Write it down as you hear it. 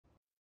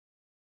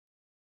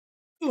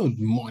Good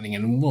morning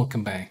and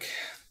welcome back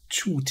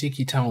to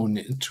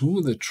TikiTown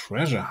to the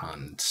treasure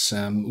hunt.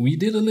 We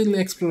did a little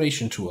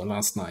exploration tour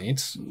last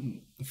night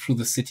through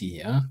the city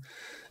here,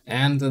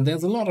 and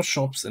there's a lot of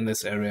shops in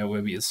this area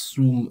where we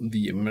assume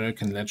the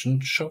American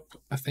Legend shop,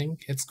 I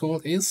think it's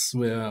called, is,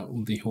 where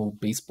the whole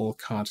baseball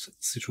card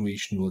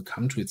situation will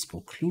come to its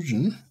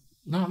conclusion.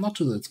 No, not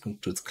to its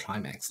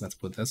climax, let's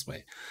put it this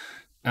way.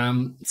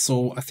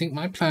 So I think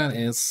my plan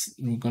is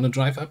we're gonna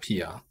drive up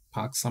here,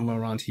 park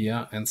somewhere around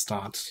here, and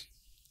start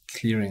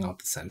clearing out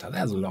the center.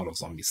 There's a lot of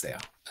zombies there.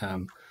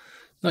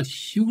 Not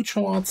huge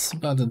hordes,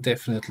 but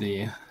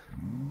definitely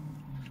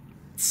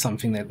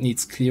something that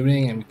needs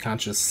clearing, and we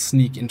can't just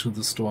sneak into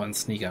the store and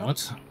sneak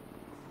out.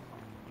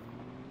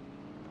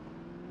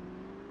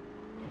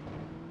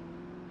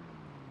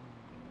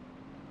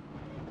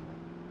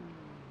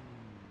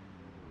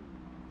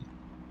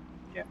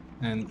 Yeah.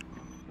 And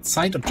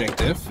side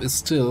objective is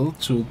still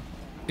to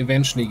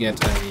eventually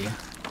get a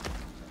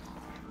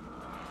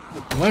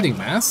welding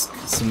mask,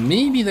 so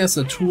maybe there's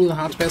a tool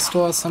hardware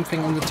store or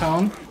something in the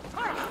town.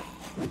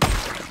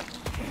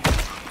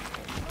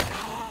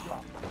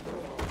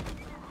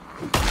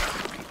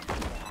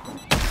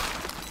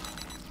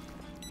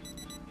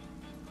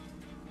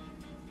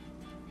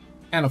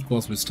 And of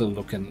course we're still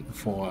looking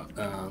for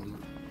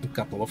a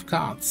couple of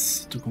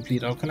cards to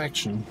complete our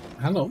collection.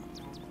 Hello.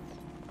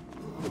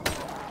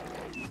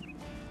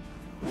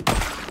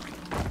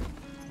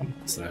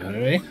 So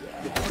hurry.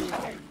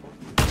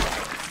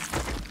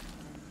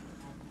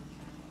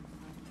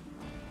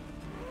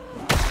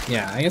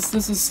 Yeah, I guess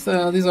these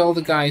are all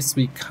the guys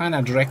we kind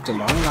of dragged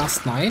along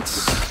last night,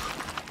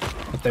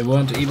 but they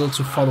weren't able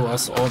to follow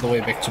us all the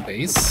way back to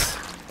base.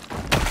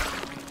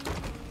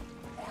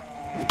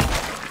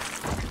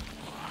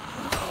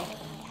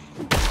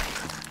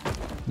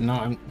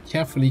 Now I'm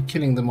carefully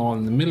killing them all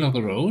in the middle of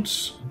the road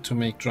to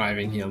make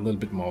driving here a little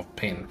bit more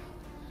pain.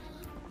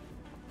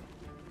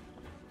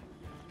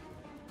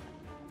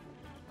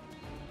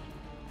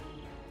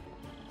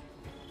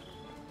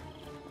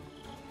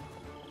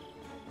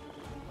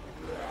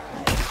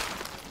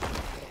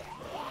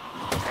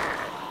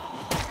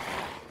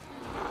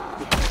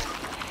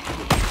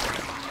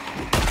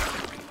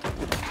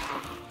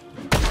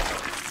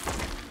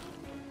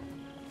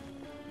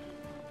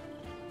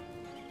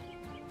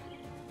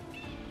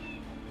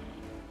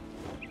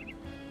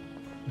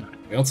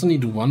 We also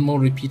need one more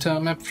repeater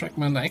map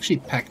fragment. I actually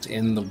packed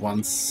in the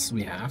ones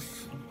we have,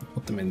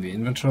 put them in the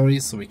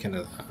inventory so we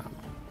can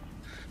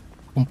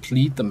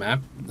complete the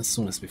map as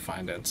soon as we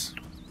find it.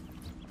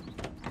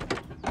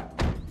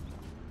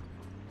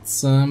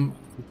 Let's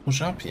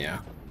push up here.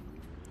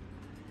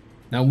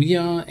 Now we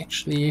are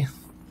actually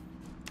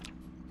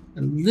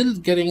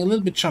getting a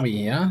little bit chubby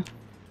here.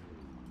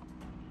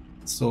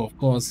 So of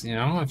course, you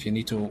know, if you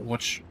need to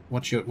watch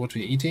what we're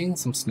eating,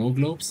 some snow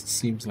globes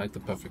seems like the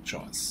perfect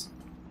choice.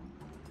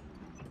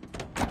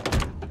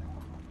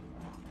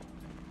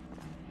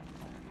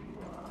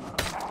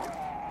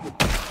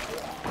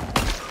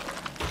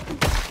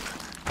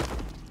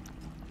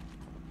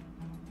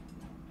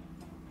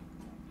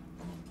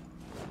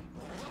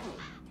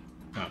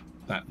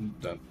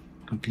 That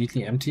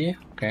completely empty.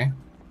 Okay.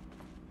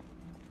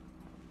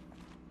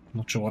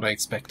 Not sure what I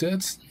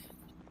expected.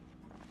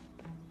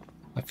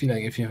 I feel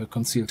like if you have a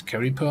concealed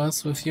carry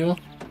purse with you,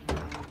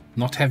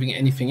 not having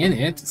anything in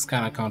it is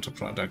kind of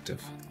counterproductive.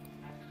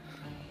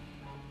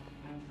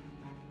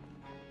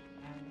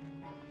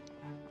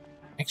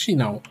 Actually,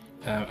 now,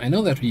 I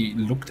know that we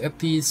looked at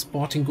the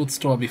sporting goods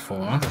store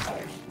before.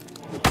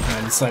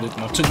 I decided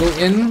not to go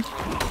in.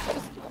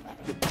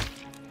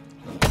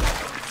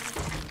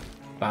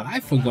 But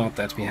I forgot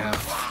that we have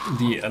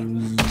the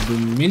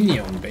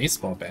aluminium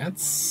baseball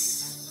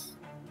bats.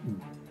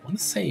 I want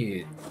to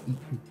say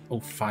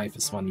 05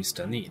 is one we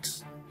still need.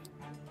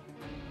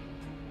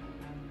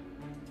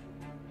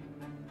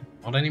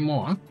 Not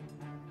anymore.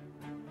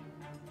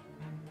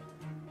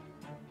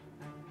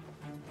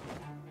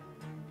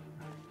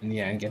 And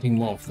yeah, getting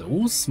more of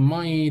those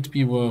might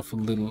be worth a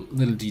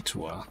little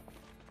detour.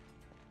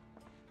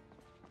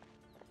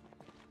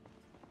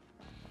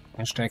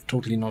 Hashtag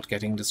totally not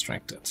getting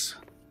distracted.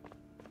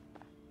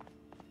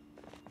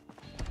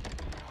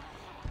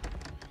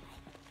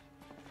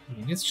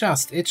 It's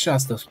just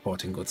a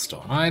sporting goods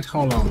store, right?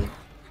 How long?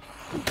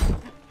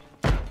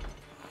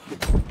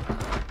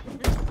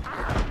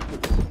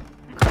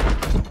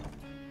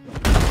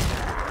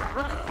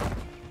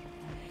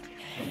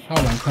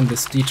 How long can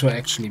this detour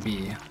actually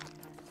be?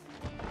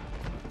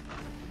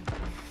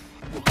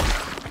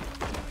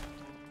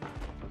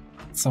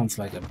 It sounds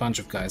like a bunch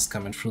of guys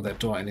coming through that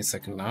door any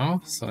second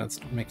now, so let's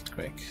make it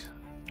quick.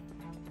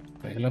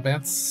 Regular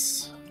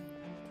bats?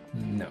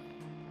 No.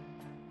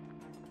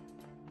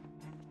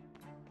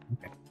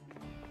 Okay.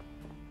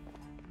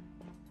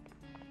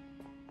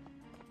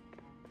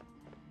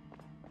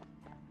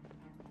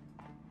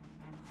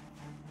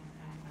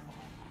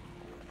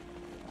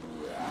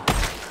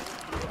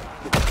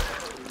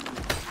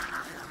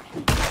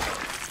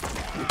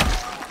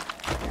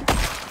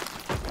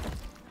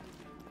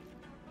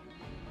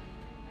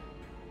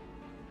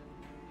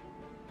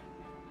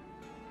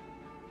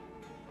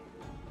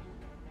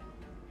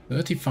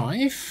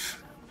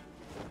 35.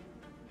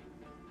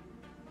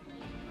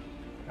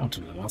 Down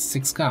to the last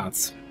 6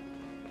 cards.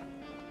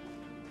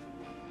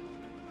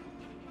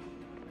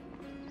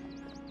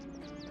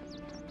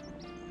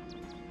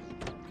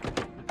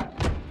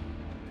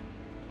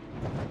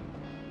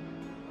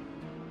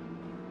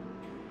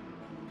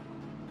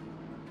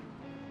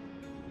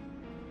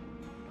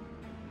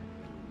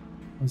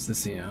 What's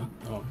this here?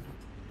 Oh,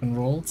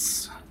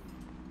 rolls.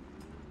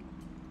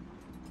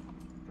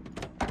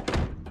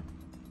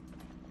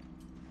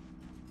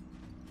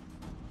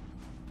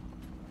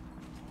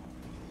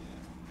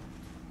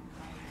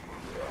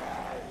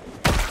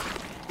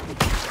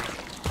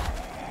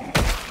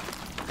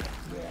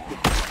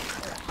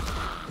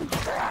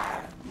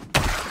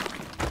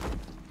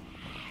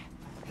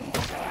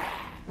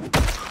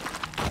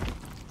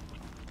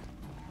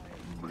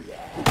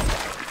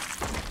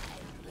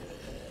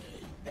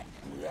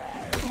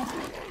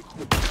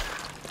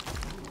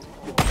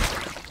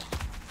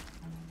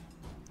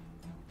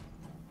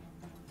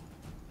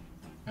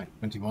 Right,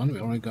 21 we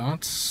already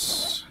got.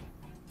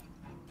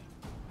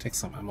 Take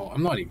some ammo.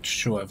 I'm not even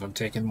sure if I'm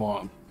taking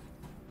more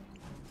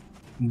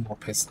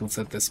pistols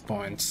at this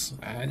point.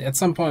 At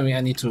some point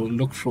I need to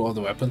look through all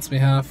the weapons we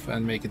have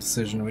and make a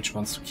decision which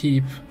ones to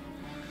keep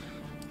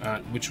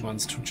and which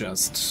ones to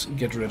just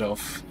get rid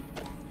of.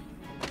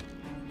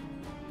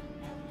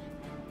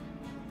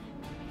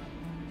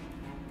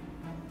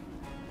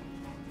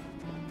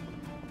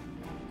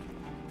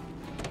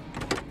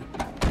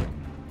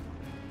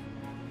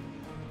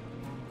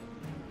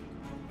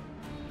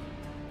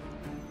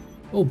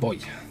 Oh boy.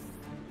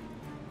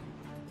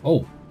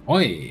 Oh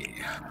boy.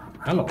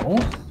 Hello.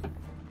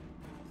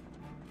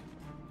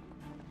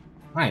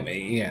 I'm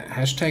a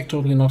hashtag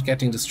totally not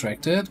getting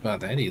distracted, but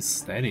that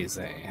is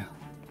a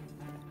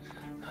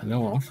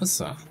hello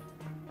officer.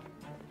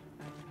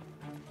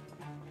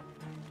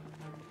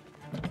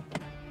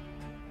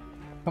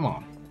 Come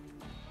on.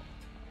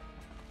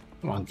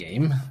 Come on,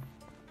 game.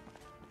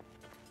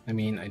 I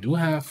mean, I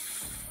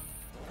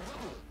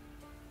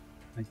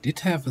did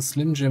have a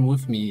Slim Jim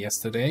with me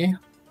yesterday.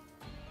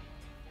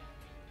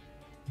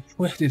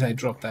 Where did I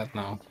drop that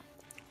now?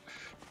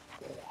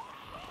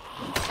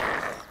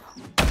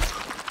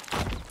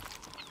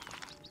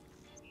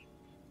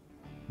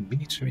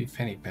 Military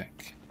fanny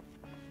pack.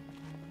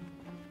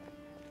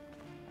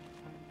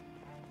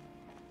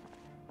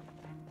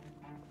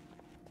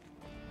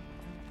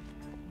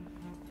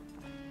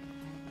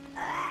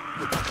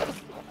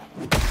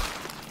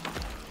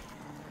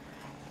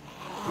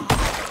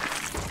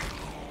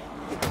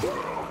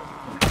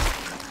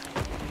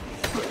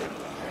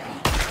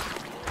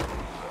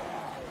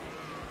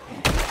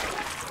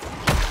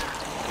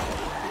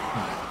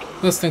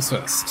 First things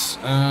first,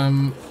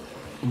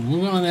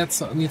 we're gonna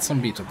need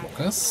some beta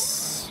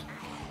blockers.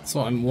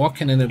 So I'm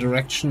walking in a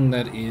direction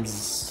that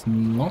is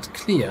not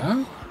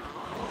clear.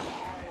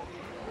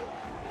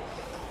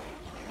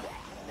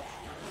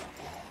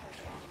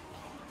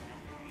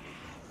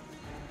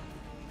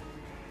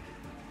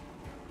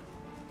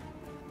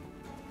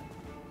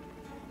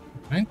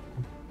 Okay.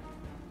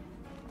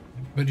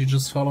 Would you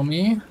just follow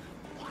me?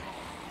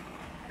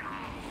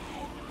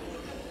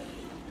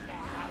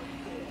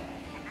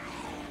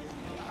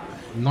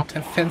 Not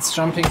have fence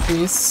jumping,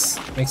 please.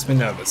 Makes me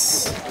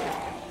nervous.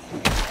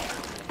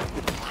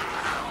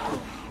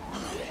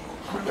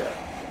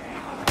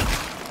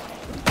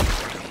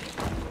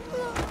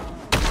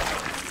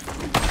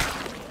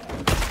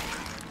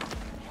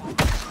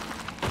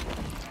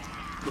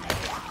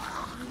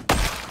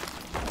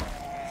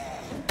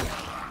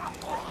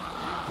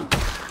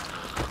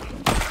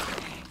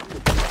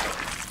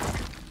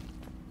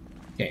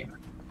 Okay.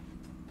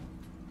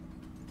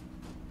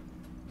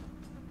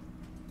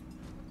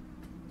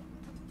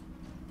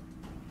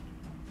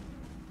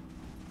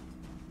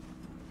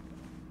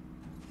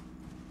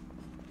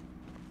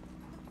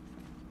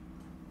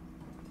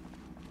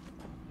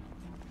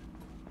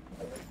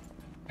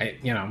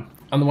 You know,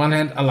 on the one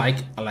hand, I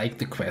like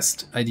the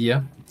quest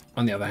idea.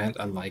 On the other hand,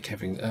 I like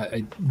having.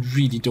 I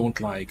really don't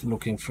like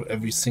looking for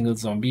every single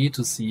zombie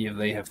to see if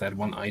they have that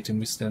one item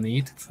we still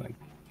need. It's like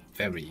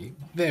very,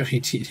 very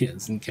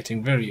tedious and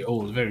getting very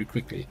old very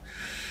quickly.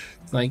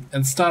 It's like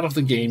at the start of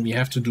the game, you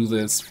have to do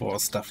this for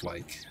stuff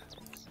like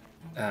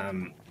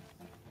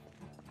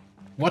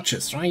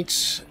watches,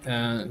 right?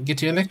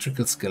 Get your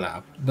electrical skill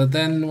up. But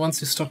then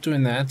once you stop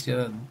doing that,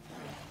 you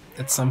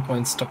at some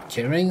point stop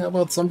caring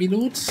about zombie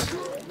loot.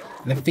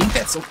 And I think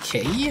that's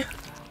okay.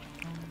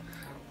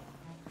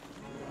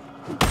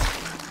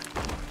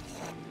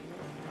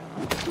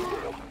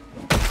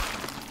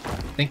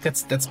 I think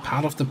that's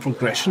part of the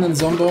progression in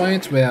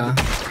Zomboid, where,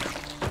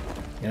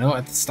 you know,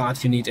 at the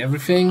start you need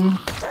everything.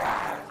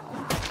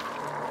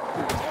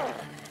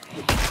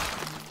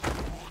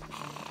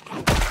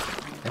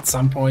 At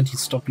some point you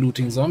stop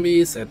looting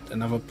zombies, at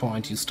another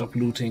point you stop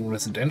looting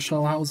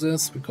residential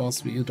houses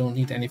because you don't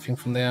need anything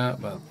from there,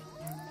 but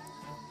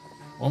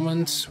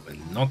moment, we're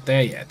not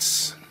there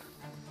yet.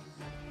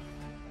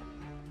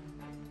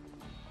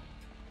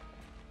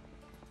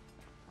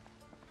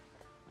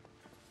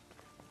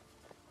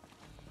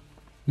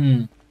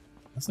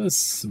 This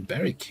is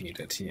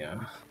barricaded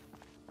here.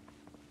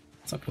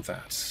 What's up with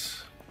that?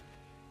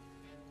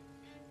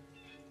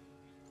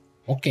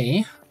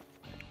 Okay.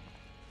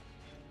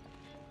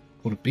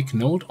 Put a big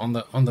note on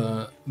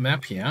the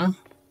map here.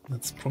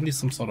 That's probably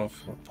some sort of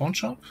pawn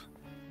shop.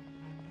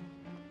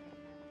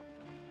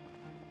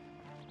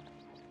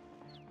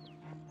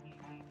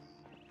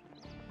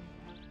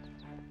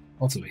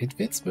 Also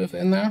Hitwits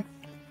within there.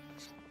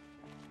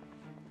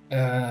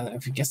 I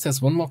guess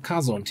there's one more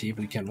car zone tape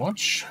we can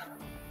watch.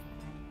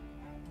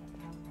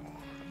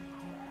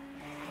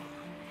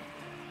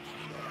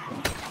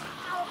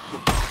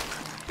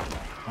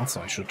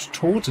 Also, I should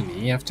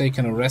totally have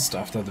taken a rest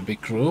after the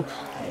big group.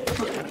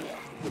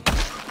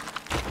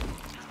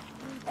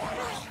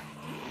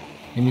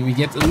 Maybe we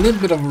get a little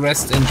bit of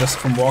rest in just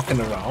from walking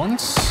around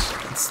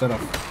instead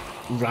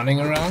of running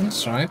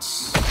around, right?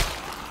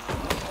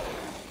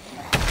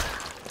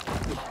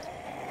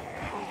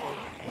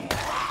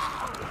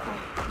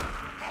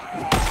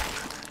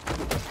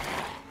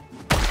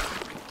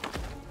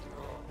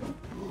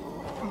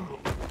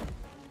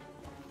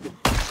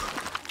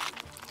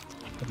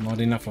 But not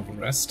enough of a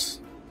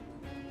rest.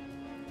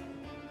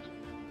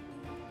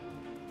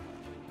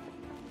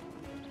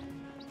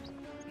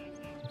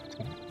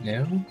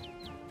 Yeah.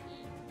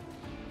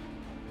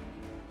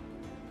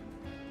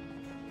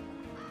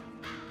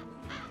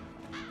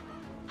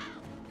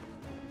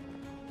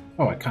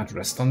 Oh, I can't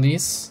rest on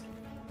these.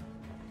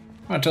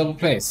 Oh, terrible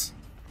place.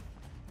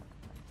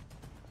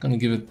 Gonna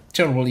give a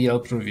terrible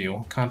Yelp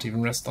review. Can't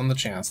even rest on the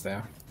chairs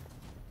there.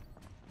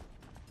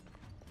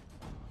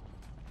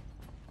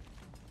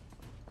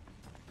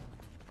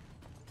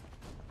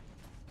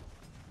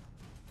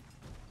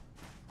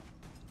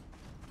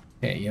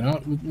 Okay, you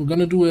know, we're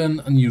gonna do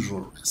an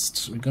unusual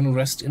rest. We're gonna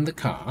rest in the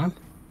car.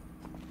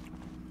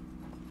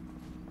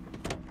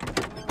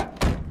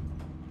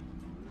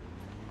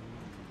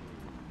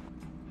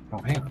 Oh,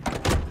 hang on.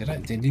 Did I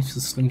leave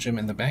the Slim Jim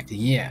in the back?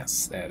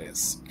 Yes, there it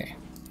is. Okay.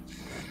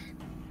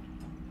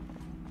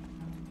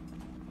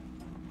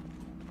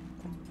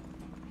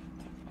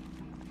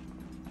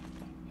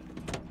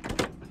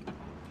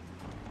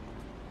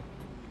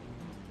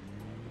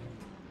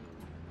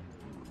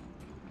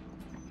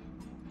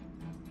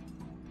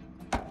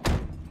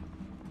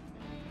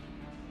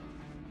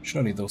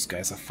 Surely those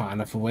guys are far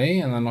enough away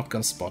and they're not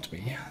gonna spot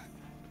me.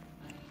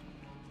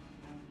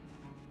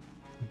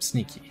 I'm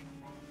sneaky.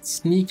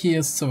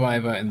 Sneakiest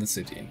survivor in the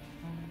city.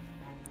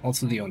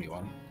 Also the only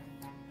one.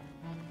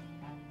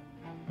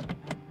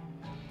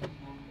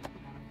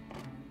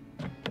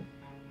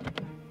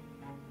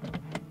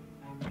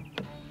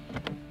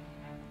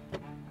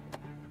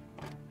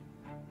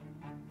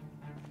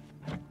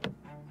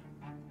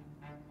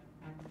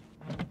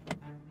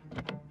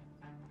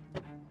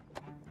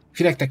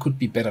 I feel like there could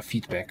be better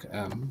feedback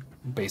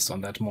based on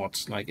that mod,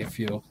 like if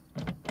you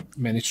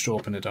manage to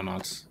open it or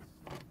not.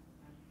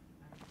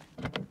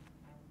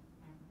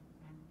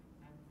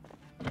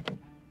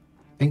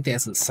 I think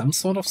there's some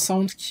sort of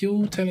sound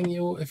cue telling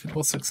you if it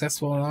was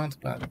successful or not,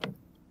 but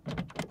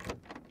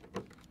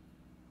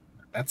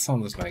that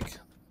sounded like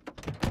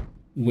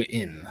we're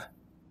in.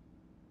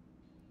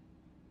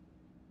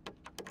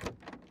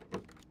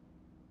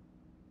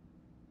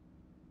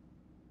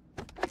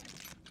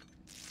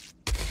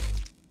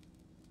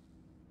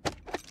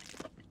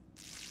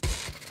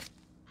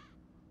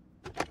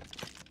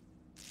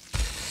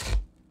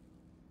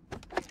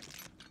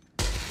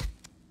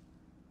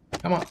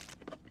 Come on.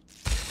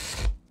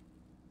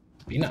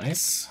 Be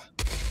nice.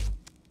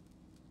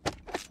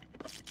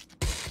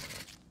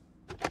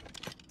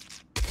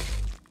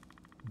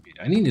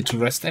 I needed to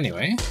rest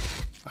anyway.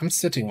 I'm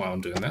sitting while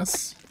I'm doing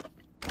this.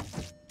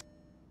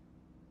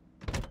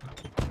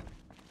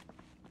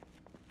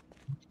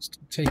 Just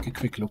take a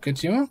quick look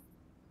at you.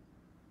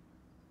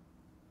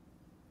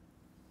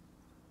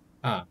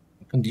 Ah,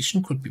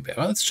 condition could be better.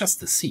 Well, it's just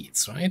the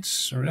seats, right?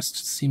 The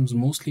rest seems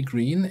mostly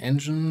green.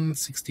 Engine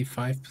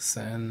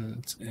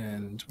 65%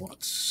 and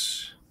what?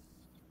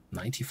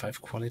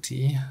 95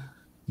 quality.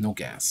 No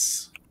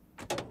gas.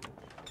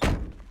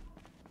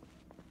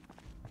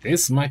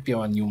 This might be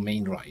our new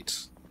main ride.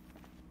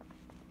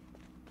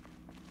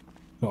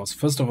 Because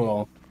first of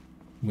all,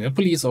 we're a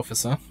police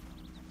officer.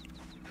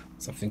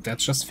 So I think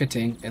that's just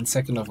fitting. And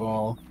second of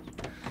all,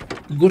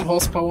 good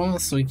horsepower,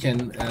 so we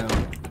can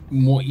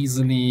more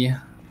easily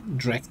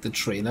drag the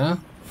trailer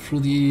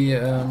through the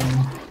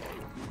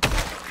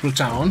through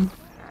town.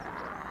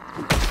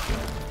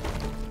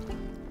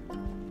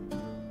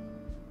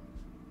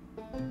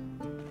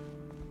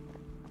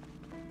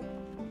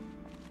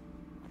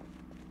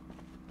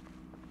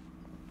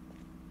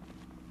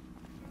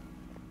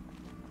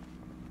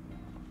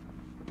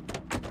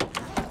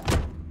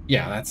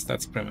 Yeah,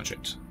 that's pretty much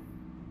it.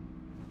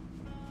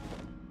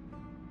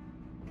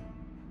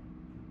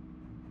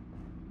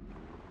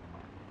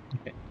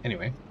 Okay,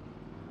 anyway.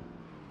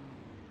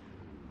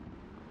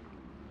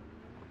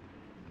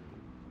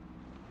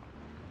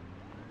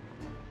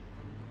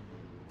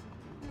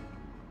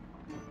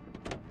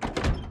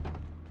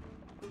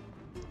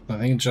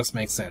 think it just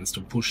makes sense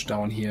to push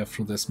down here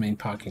through this main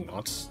parking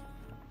lot.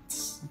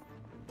 It's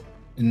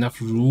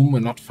enough room. We're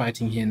not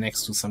fighting here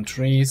next to some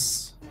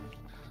trees.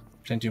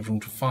 Plenty of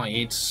room to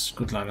fight.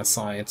 Good line of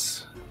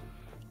sight.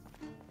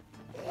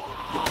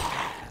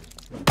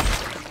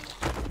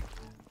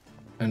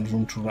 And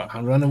room to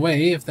run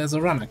away if there's a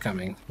runner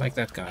coming, like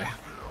that guy.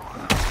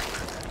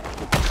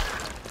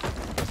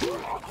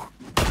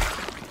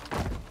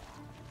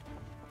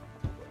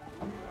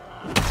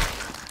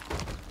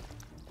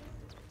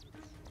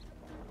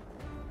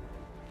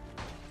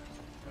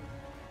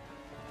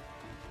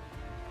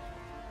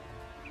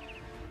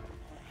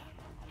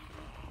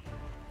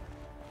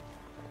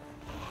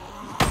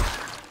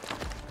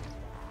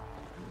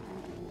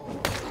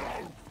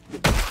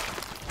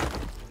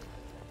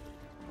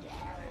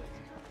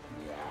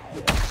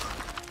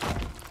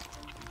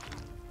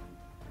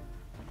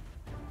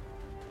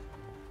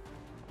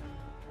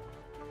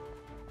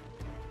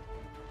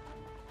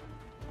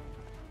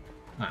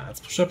 Let's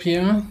push up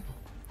here.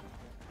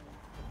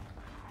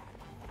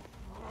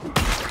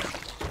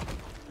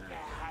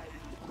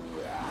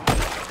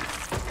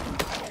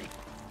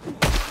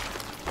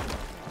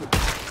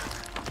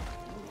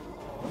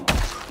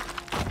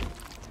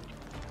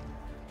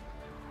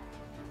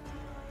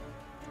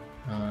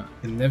 Uh,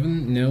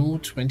 11, no.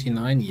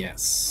 29,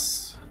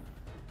 yes.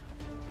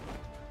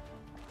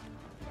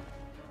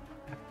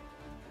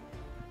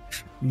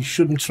 You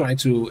shouldn't try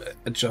to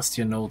adjust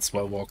your notes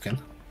while walking.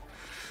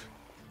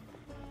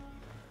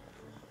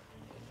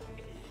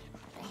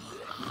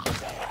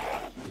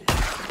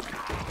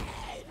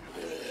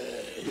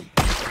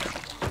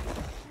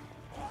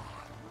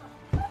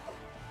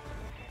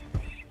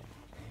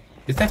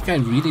 Did that guy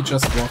really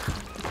just walk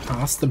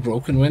past the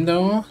broken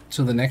window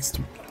to the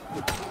next?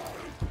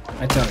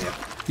 I tell you,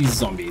 these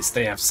zombies,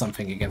 they have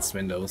something against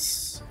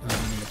windows.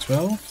 Number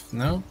 12?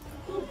 No?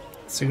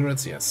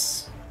 Cigarettes,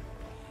 yes.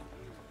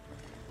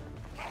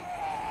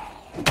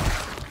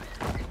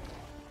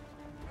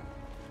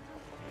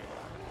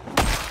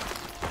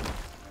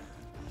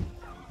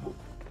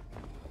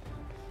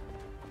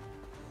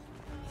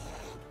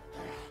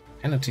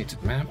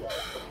 Annotated map.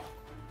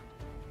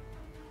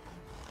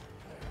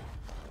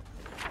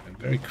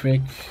 Very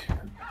quick,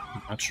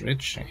 much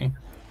rich, eh?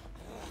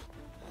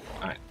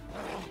 Alright.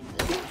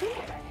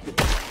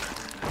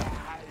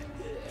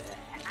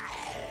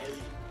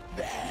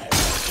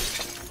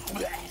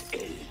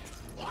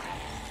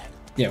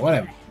 Yeah,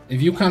 whatever.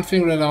 If you can't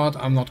figure it out,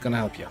 I'm not gonna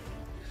help you.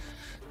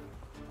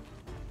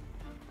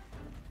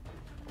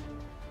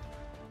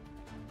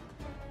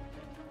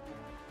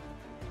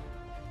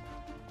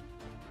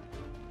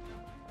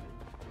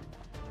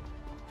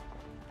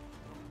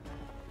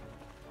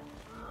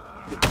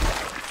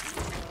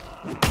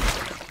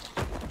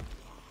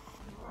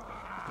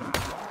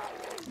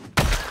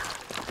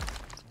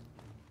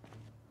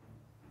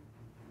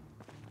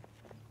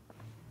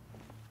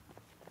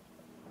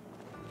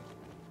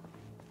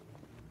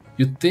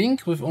 You'd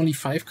think with only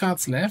 5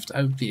 cards left,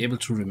 I would be able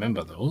to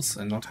remember those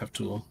and not have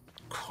to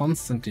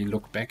constantly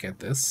look back at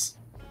this.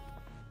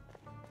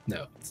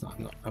 No, it's not.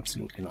 No,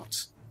 absolutely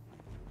not.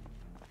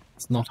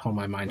 It's not how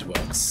my mind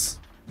works.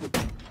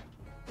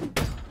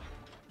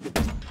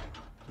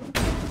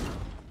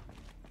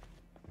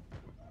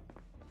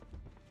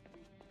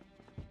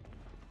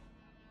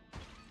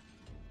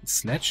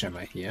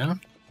 Sledgehammer here.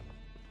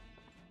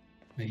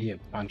 I hear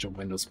a bunch of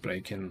windows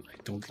breaking. I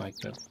don't like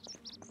that.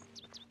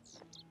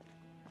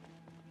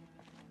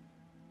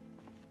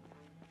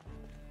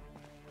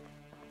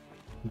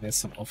 There's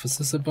some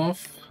offices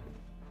above.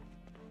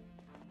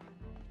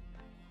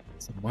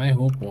 So my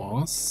hope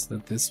was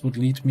that this would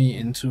lead me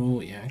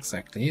into, yeah,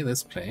 exactly,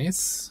 this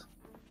place.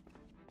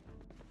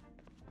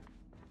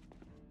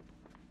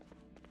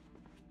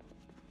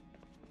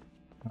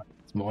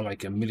 It's more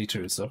like a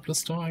military surplus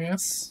store, I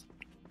guess.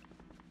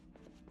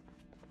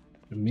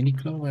 A mini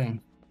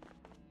clothing.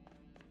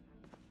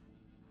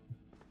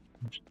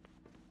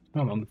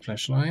 Turn on the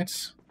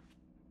flashlight.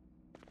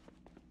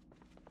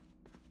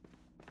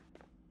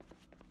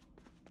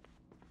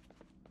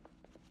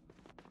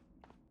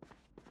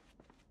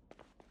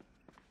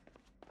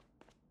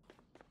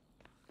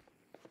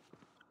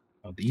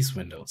 Oh, these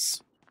windows.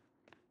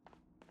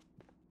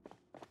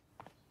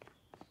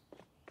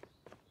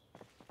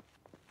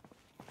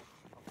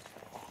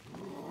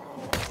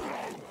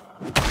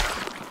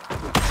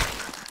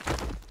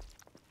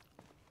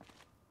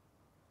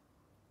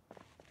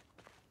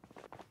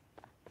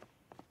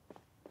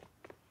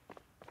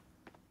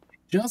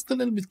 Just a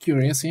little bit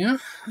curious here.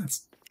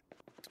 Let's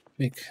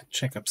quick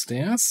check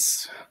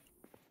upstairs.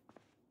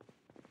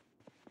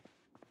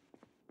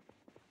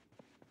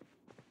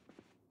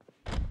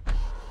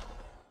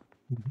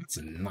 It's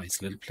a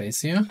nice little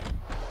place here.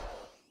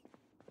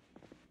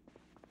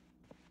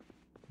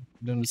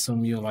 Don't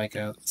assume you're like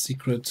a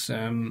secret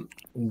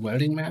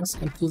welding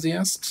mask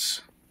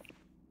enthusiast.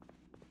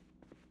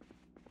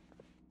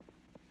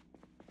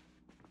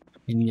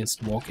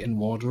 Tiniest walk-in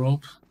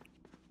wardrobe.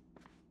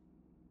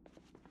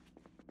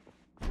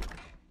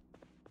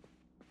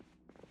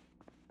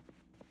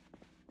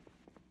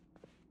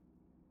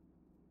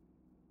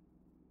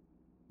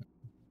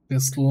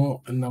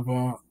 pistol,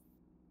 another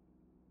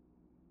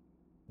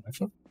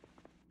rifle.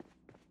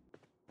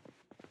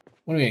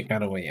 What do we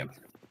got over here?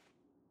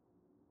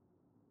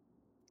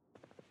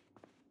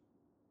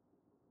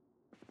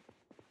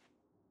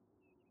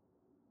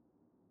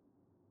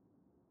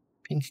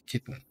 Pink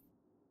kitten.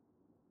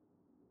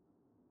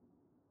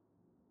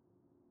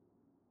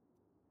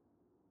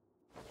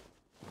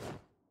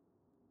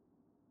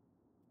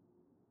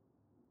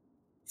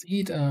 Let's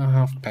eat a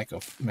half pack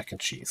of mac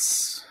and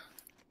cheese.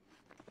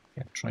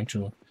 Yeah, trying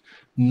to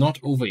not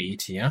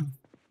overeat here.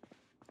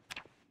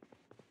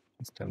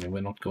 Just tell me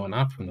we're not going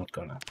up, we're not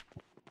going up.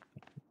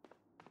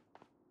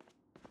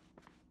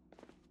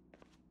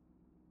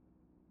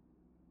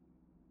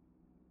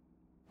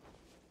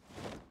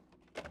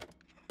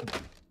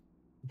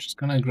 I'm just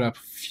gonna grab a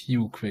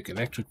few quick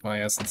electric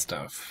wires and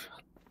stuff.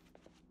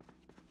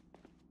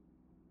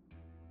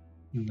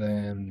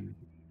 Then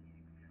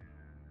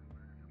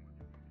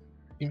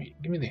give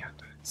me the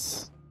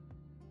handbags.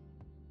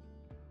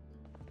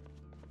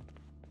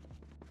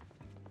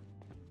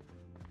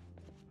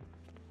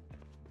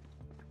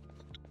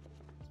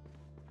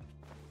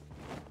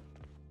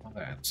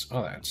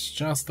 All that's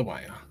just the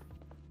wire.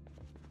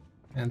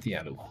 And the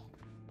alu.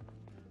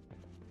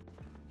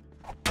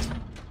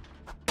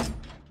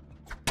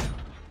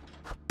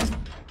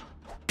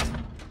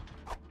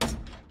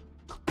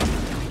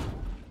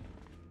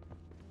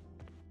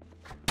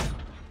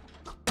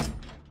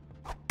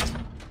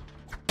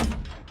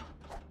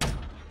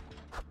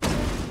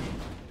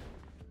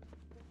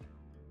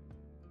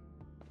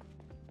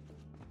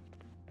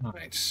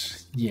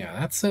 Right. Yeah,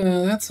 that's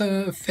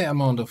a fair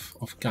amount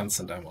of guns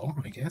and ammo,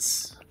 I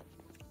guess.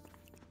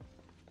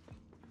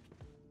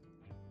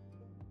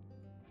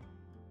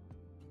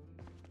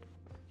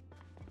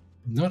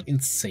 Not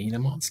insane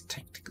amounts,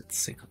 tactical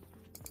signal.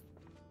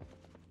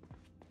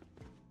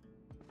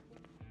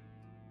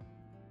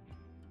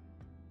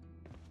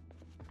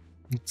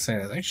 So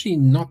there's actually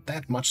not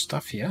that much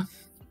stuff here.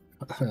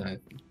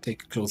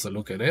 Take a closer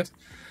look at it.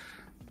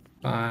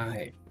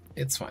 Hey,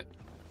 it's fine.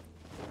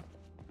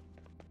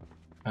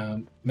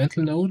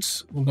 Mental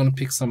note, we're gonna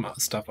pick some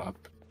stuff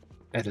up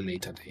at a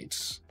later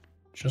date.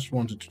 Just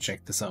wanted to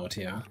check this out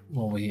here,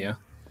 over here.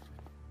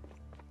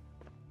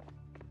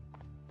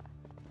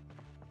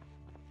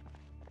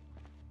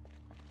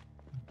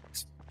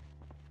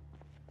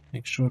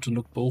 Make sure to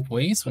look both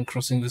ways when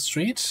crossing the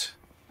street,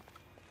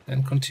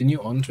 and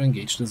continue on to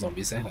engage the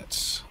zombies ahead.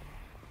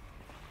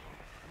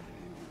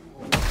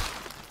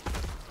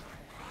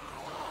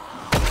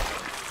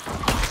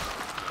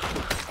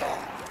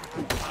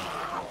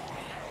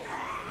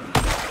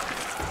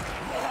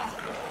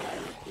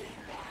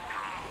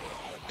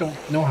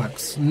 No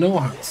hugs, no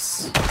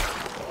hugs.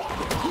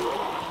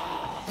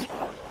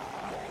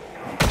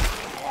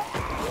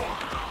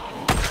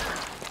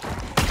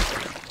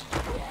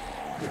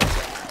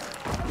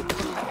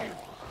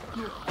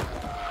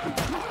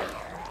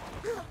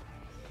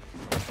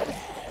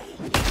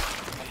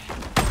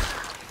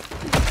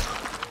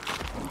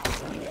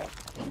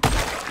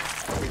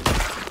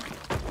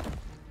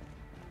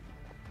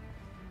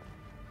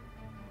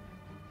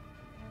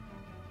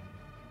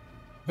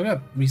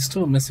 But we're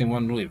still missing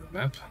one Louisville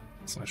map.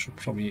 So I should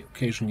probably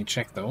occasionally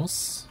check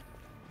those.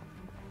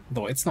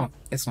 Though it's not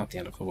the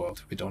end of the world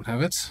if we don't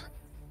have it.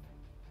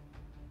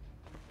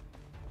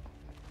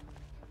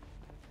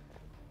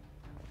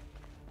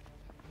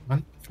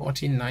 One,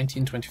 14,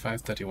 19,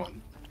 25,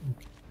 31.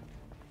 Okay.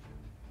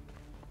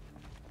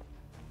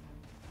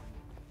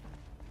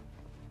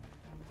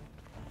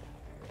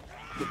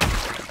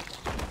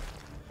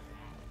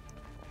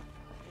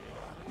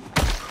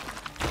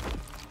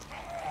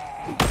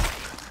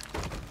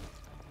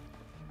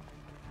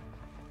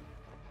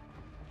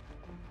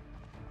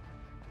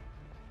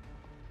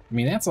 I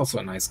mean, that's also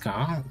a nice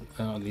car.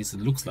 At least it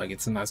looks like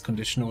it's in nice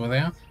condition over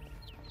there.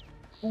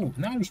 Oh,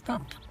 an Irish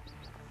pump.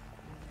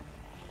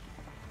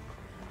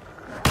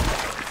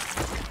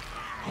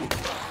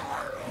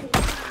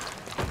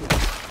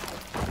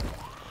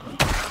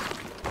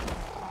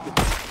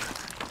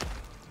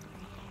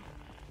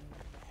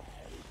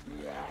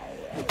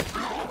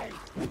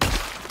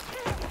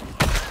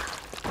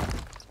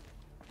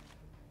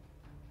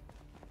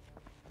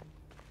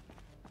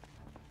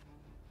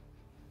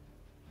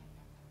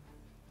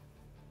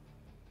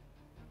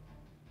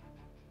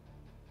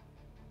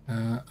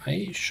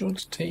 I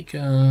should take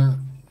a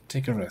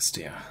rest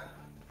here.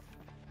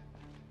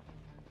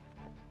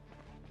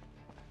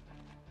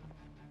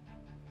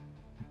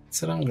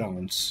 Sit on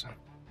ground.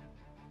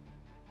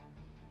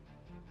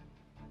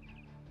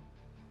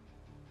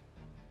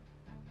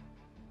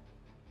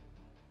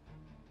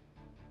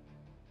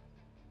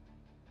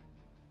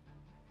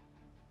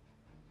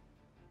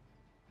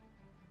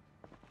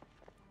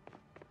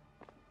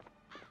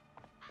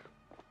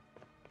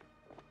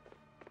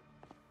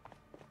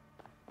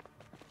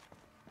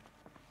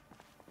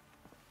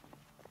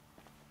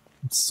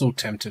 So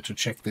tempted to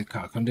check the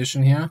car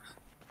condition here,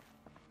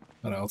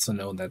 but I also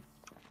know that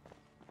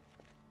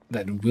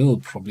that will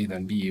probably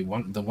then be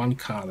the one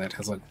car that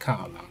has a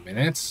car alarm in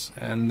it,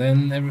 and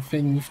then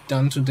everything we've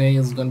done today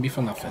is gonna be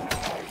for nothing.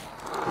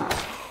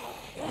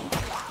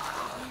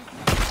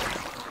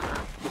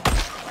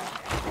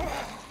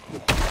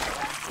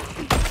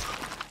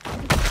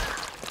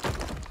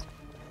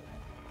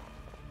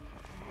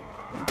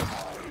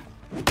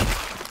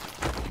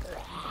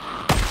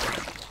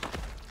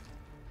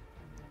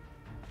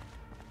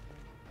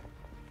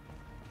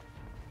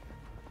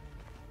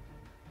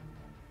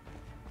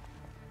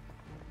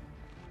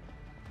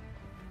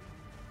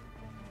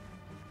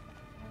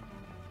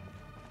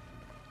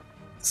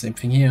 Same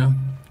thing here.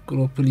 Good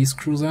old police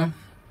cruiser.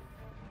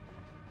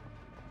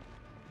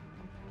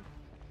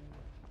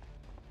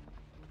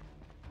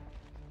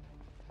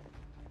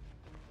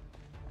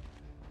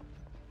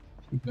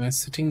 You guys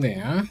sitting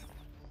there.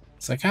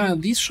 So kind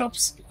of these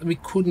shops we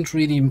couldn't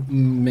really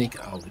make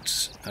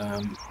out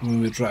when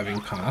we were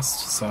driving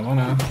past. So I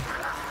wanna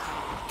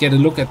get a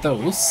look at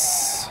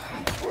those.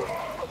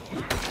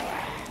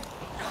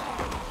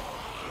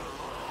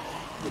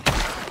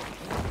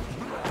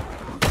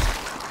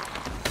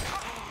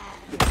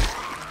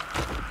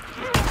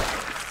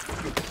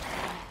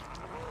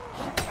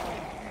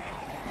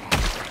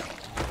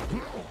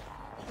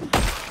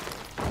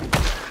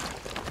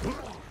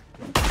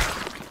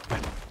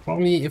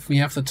 Probably, if we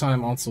have the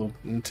time, also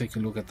take a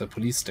look at the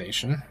police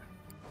station.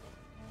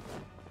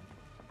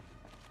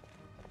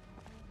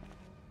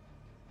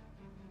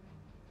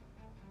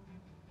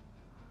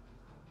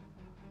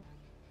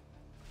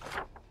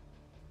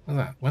 What's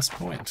that? West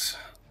Point.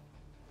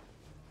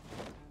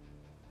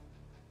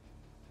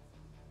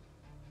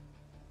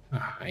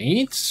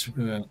 Alright,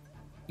 we're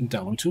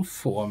down to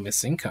 4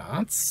 missing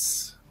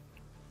cards.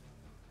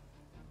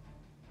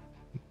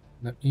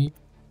 Let me...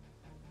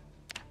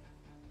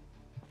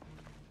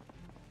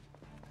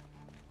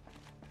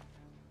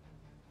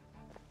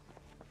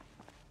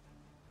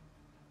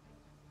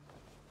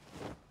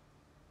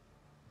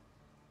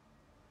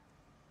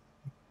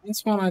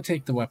 This one I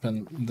take the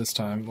weapon this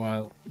time,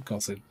 well,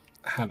 because it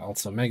had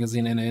also a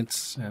magazine in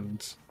it,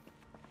 and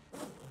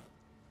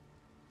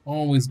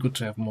always good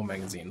to have more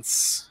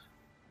magazines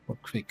for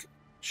quick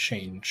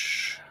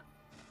change.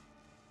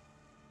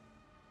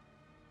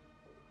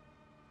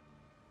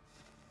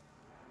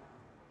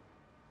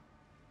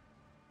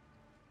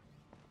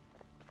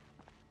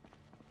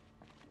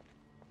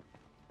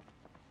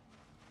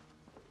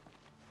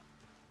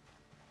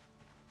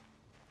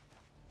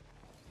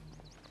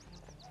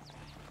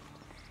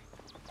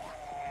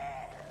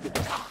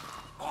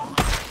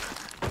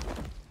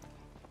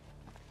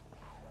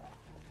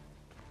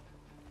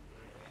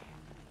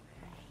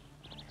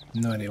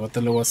 No idea what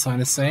the lower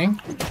sign is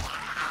saying.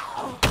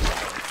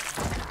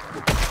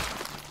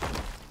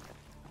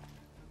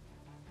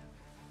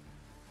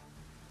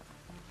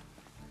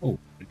 Oh,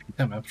 repeat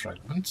the map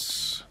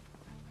fragments.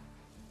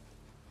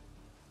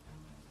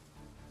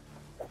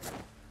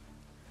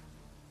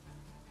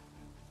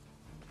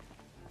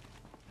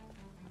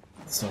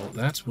 So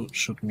that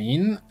should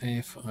mean,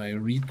 if I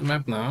read the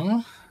map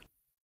now,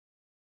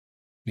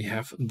 we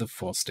have the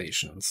 4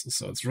 stations.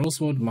 So it's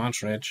Rosewood,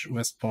 March Ridge,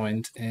 West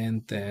Point,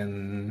 and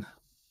then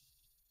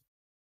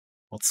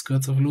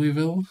outskirts of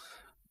Louisville?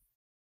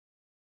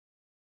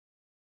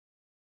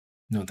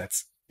 No,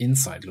 that's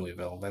inside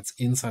Louisville. That's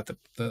inside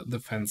the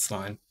fence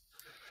line.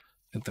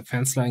 And the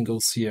fence line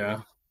goes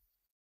here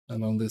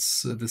along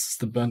this. This is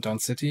the burnt down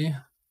city.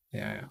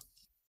 Yeah.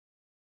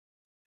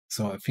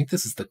 So I think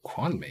this is the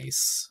Quan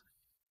Maze.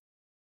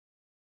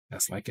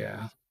 That's like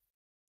a...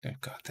 Oh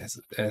god, there's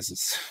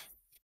this...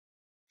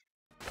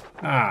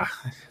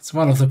 it's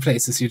one of the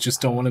places you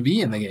just don't want to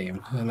be in the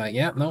game. And like,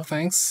 yeah, no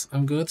thanks,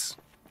 I'm good.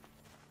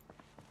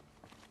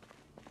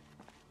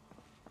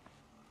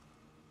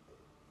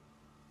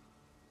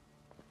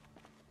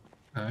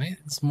 Alright,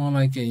 it's more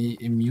like a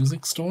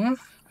music store.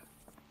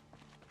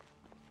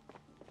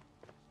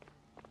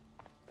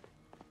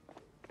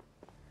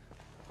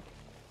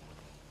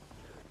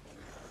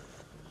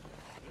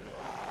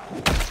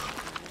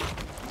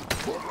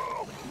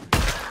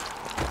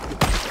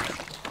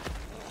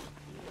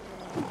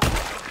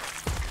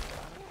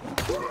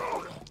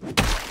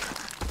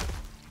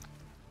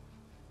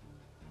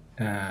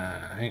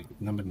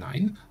 Number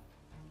 9?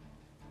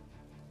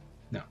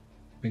 No, I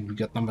think we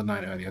got number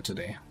 9 earlier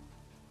today.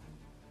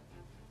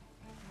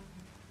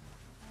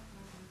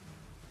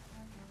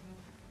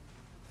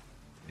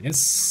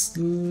 This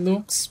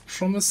looks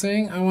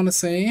promising, I want to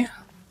say.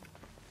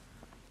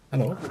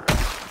 Hello.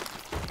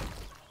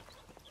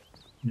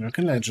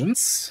 American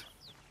Legends.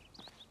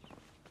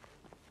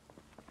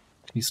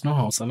 Please no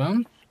house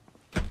alarm.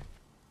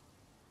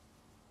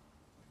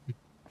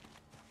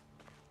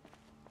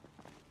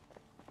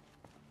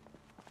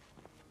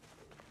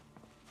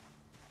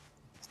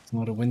 It's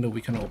not a window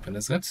we can open,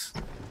 is it?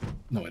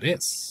 No, it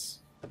is.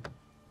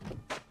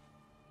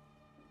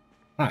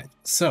 Right,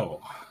 so...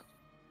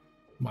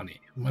 Money.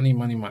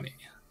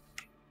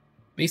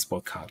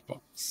 Baseball card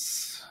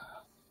box.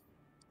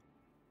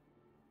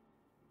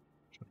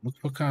 Look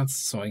for cards.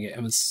 So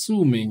I'm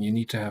assuming you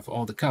need to have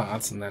all the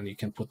cards, and then you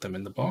can put them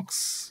in the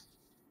box.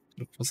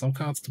 Look for some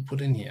cards to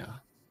put in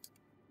here.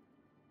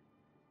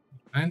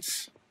 Right.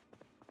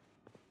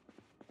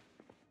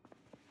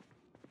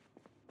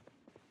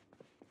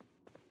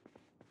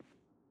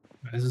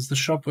 This is the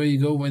shop where you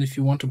go when if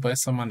you want to buy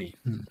some money.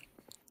 I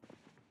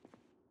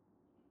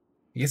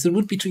guess it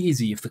would be too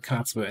easy if the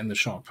cards were in the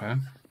shop, huh?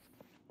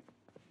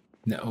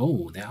 No,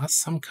 oh, there are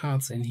some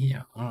cards in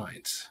here. All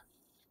right.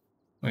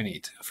 We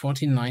need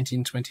 14,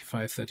 19,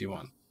 25,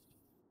 31.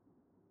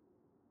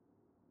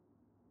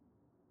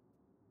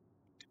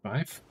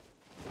 5.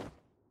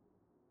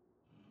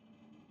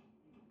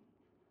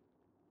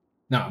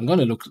 Now, I'm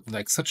gonna look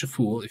like such a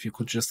fool if you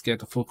could just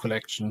get a full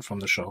collection from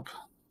the shop.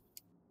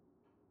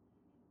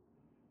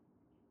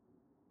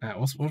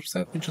 What was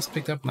that we just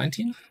picked up?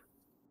 19?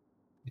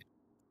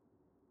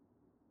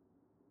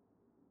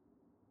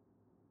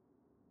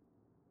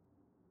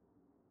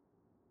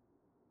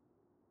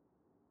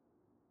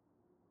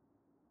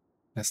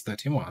 That's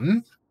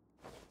 31.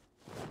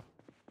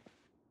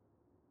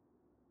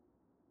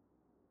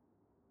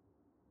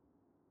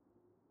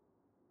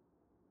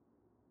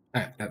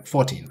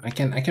 14. I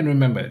can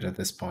remember it at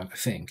this point, I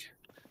think.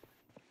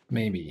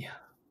 Maybe.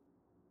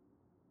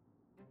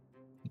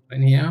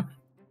 In here.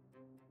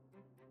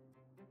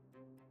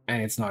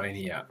 And it's not in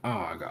here.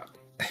 Oh god.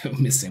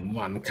 I'm missing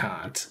one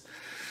card.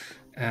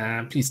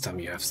 Please tell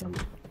me you have some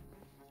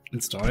in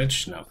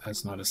storage. No,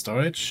 that's not a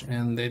storage.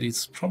 And that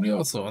is probably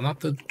also not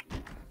the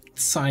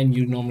sign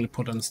you normally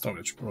put on a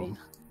storage room.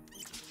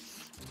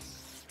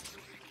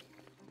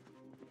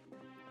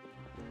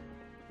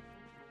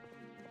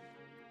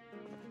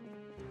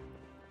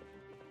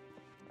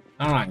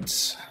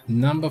 Alright,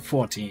 number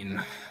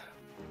 14.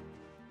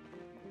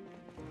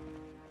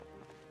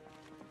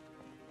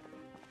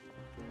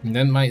 And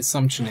then my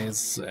assumption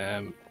is,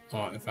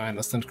 or if I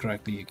understand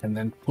correctly, you can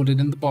then put it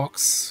in the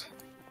box.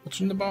 Put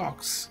it in the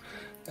box.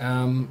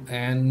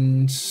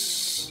 And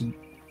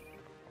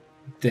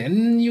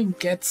then you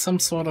get some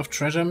sort of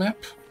treasure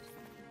map.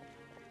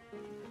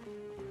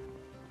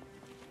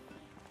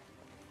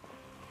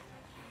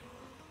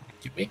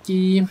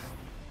 Wiki.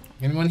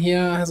 Anyone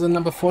here has a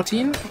number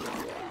 14?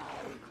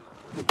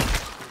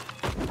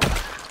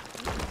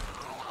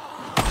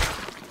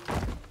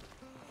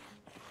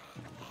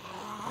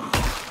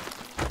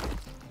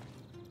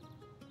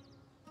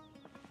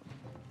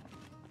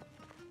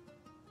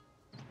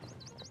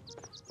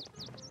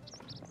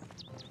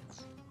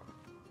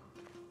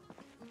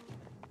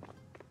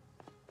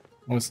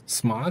 It was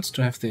smart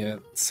to have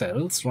the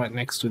cells right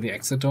next to the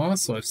exit door,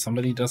 so if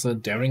somebody does a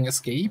daring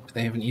escape,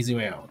 they have an easy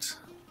way out.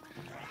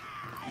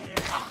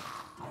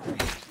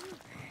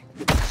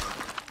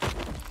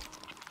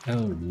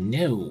 Oh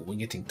no, we're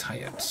getting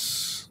tired.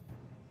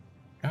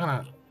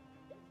 Ah,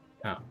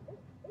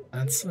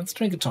 let's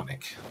drink a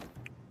tonic.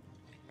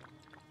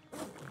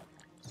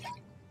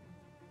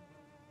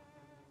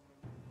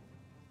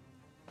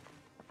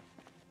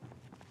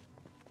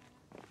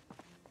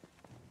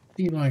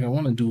 Feel like I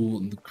want to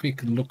do the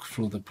quick look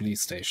through the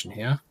police station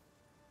here.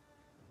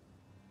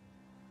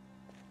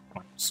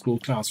 School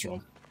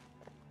classroom.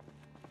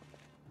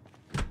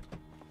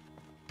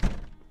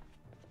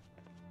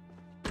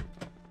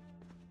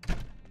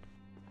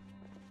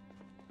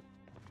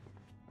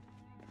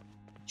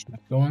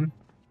 Not going.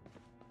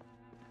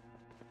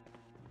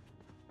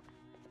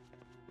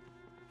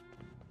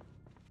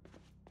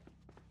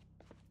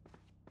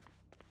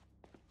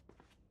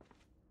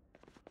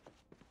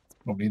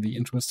 Probably the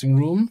interesting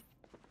room.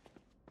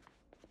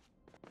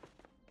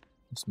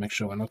 Just make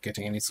sure we're not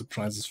getting any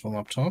surprises from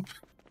up top.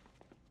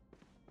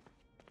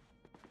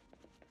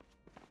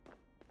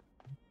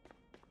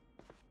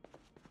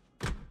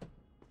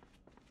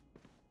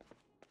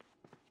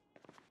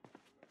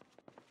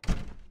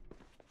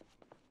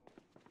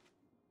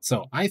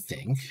 So I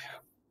think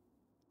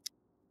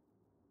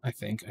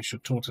I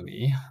should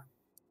totally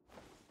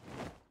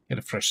get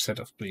a fresh set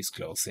of police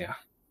clothes, yeah.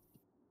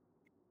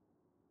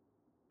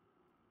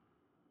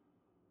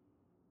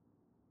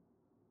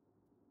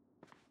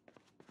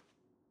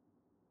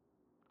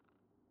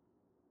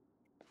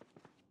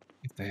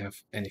 If they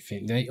have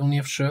anything. They only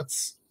have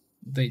shirts.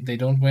 They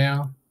don't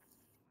wear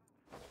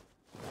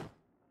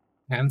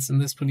pants in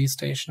this police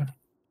station.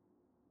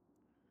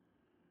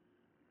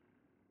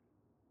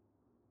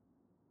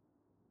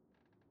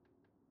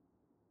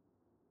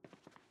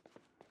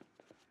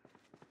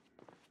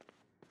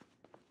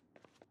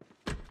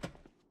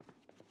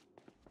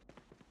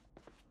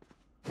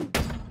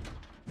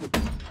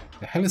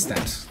 The hell is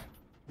that?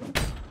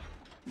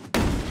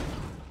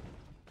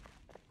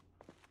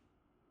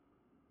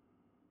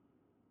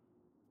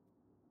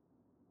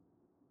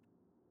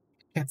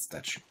 Cat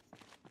statue.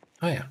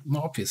 Oh yeah,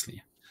 no,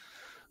 obviously.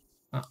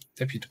 Ah,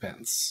 deputy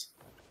pants.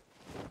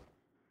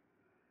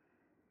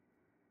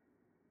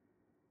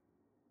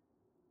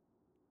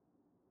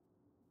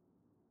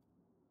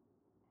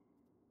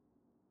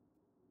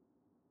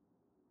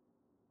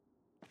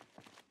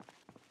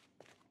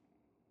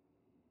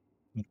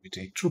 We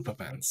take trooper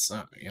pants.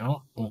 You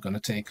know, we're gonna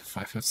take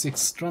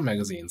 5.56 drum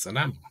magazines and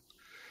ammo.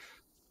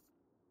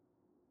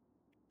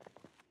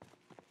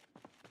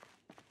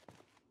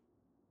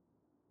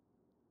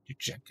 Your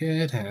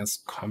jacket has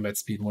combat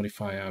speed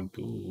modifier.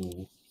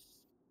 Boo.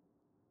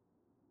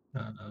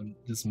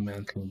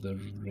 Dismantle the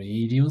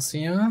radios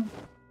here.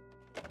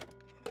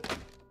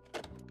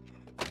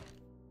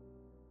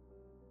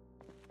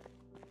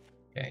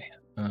 Okay,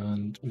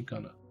 and we're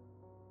gonna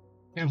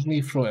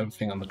carefully throw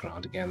everything on the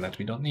ground again that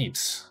we don't need.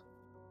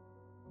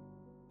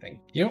 Thank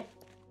you.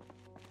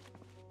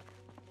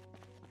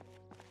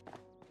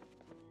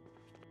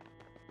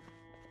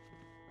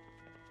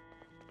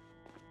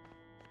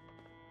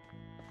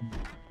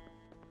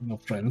 No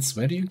friends,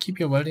 where do you keep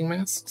your welding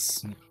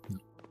masks?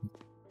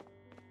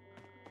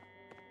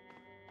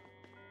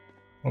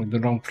 Oh, the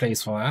wrong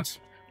place for that.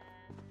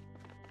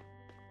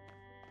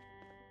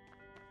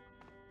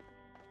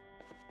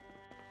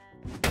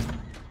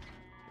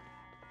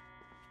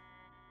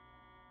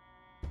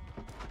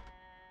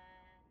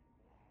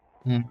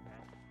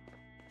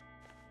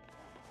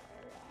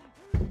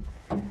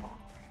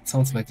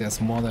 Sounds like there's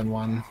more than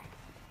one.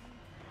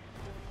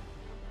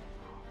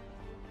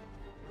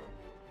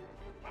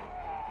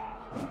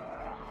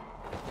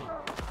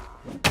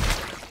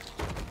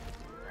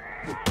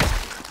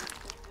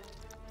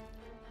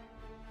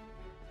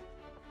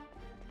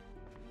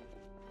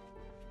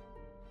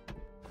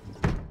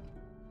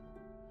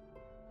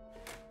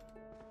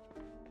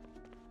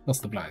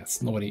 Close the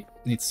blinds. Nobody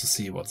needs to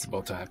see what's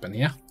about to happen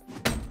here.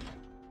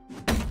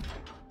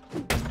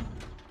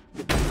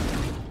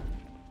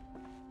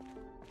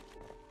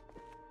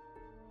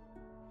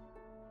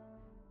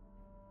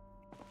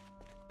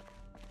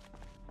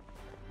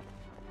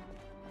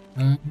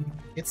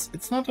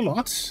 It's not a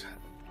lot.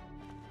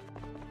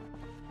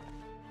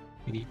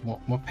 We need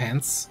more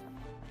pants.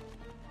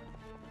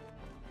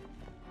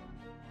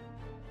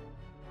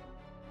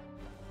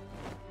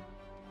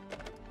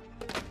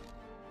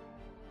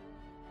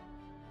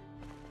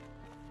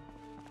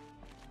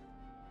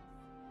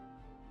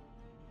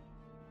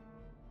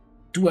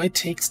 Do I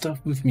take stuff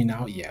with me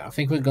now? Yeah, I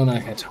think we're gonna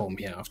head home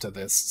here after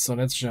this. So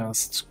let's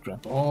just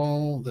grab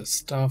all the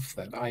stuff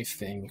that I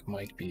think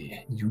might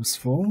be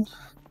useful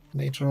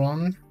later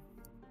on.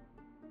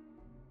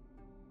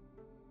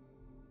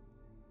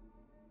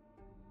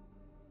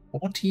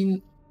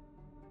 $14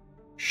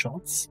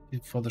 shots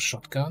for the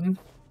shotgun.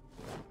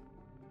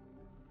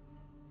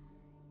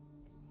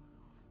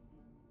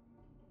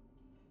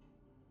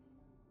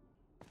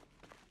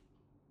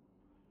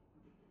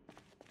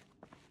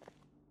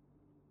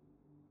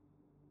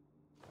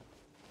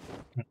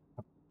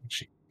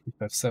 Actually,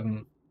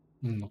 357,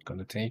 I'm not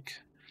gonna take.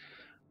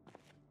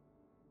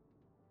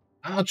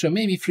 Archer,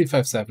 maybe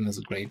 357 is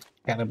a great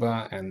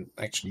caliber and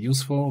actually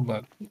useful,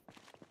 but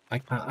I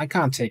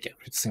can't take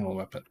every single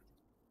weapon.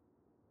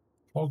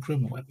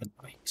 Fulcrum weapon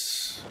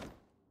light.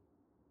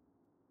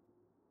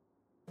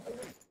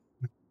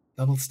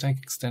 Double stack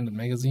extended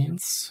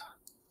magazines.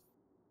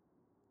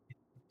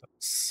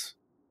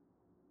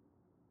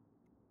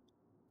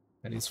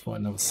 That is for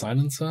another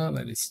silencer.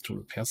 That is to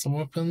repair some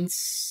weapons.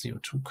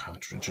 CO2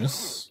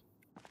 cartridges.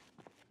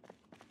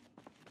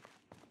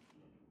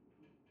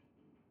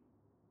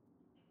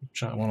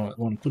 I want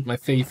to put my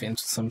faith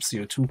into some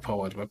CO2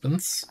 powered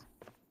weapons.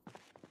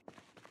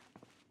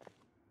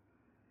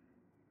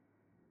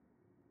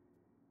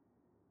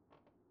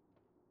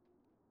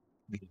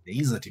 The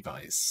laser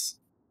device.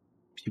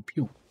 Pew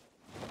pew.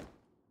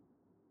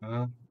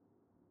 What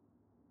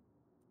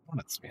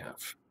else we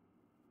have?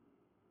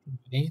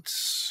 8.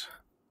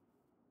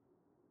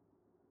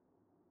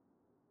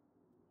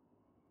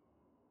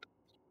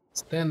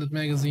 Standard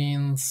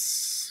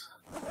magazines.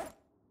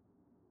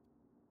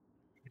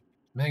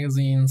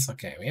 Magazines.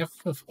 Okay, we have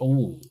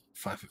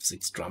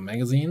 5.56 drum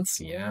magazines.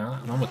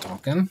 Yeah, now we're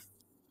talking.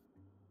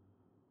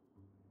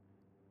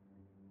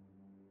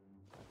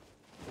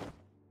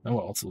 Now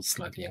we're also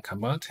slightly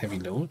encumbered. Heavy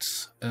load.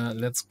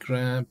 Let's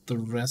grab the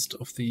rest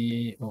of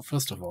the. Well,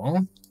 first of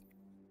all,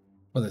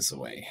 put this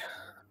away.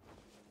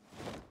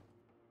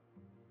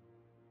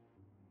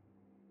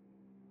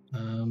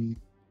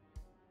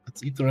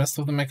 Let's eat the rest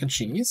of the mac and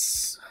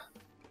cheese.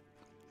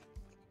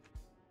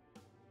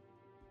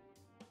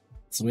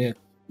 So we're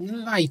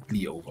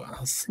slightly over.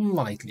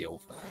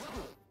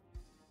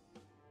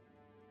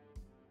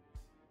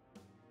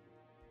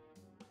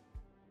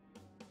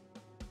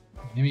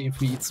 Maybe if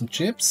we eat some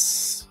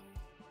chips,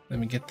 then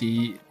we get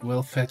the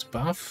well-fed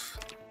buff.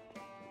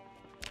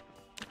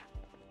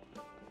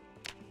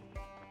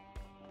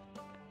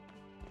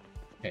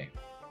 Okay.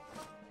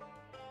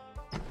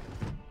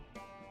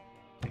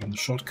 Taking the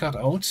shortcut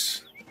out.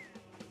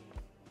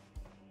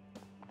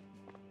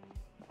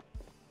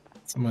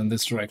 Somewhere in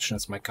this direction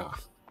is my car.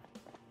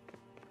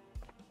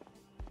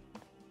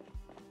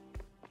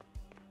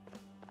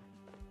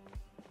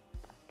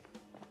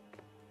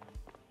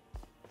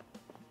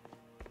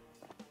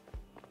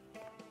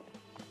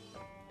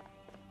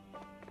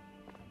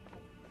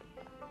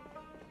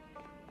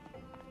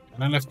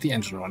 And I left the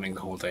engine running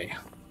the whole day.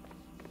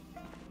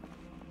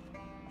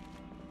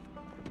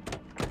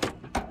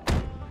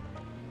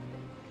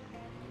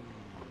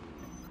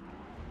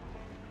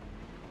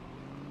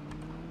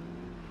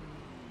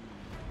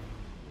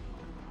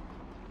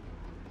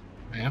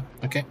 Yeah,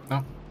 okay,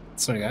 no.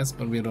 Sorry guys,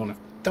 but we don't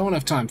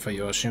have time for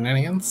your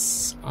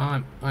shenanigans.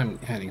 I'm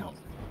heading home.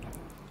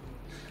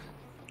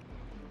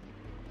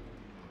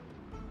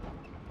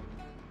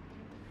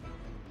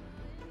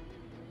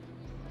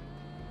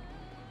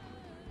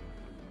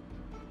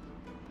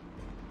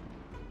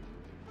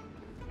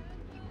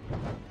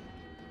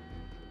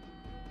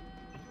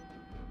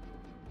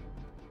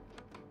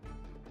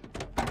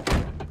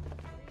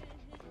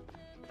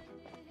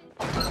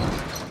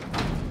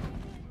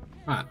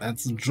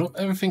 Let's drop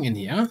everything in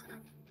here.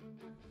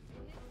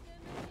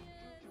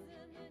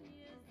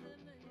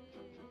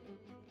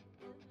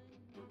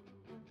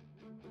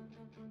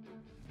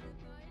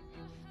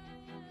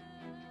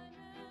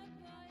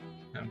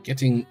 I'm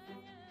getting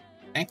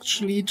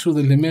actually to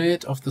the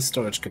limit of the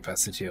storage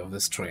capacity of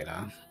this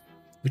trailer,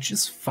 which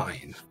is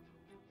fine.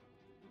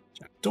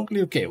 I'm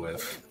totally okay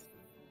with.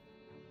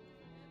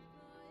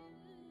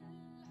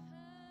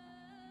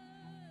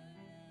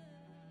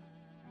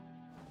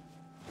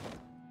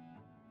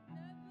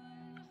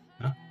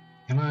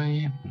 Can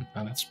I?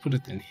 Let's put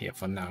it in here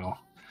for now.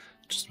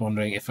 Just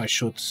wondering if I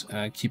should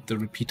keep the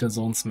repeater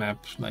zones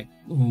map like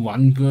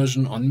one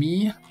version on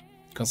me,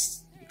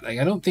 because like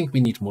I don't think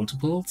we need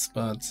multiples,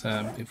 but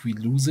if we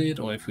lose it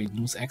or if we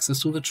lose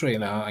access to the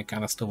trailer, I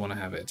kind of still want to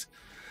have it.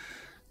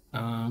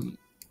 Right,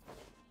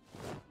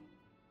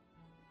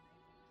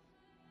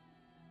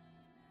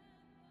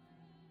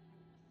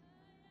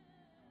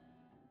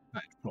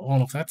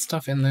 all of that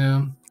stuff in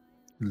there,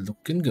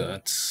 looking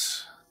good.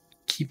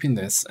 Keeping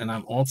this, and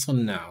I'm also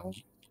now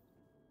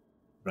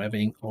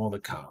grabbing all the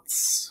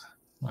cards.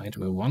 Right,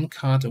 we're one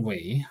card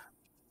away.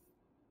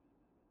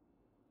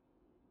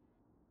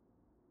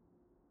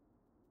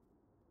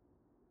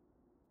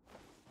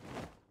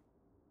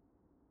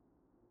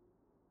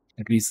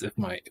 At least if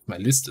my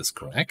list is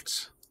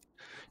correct.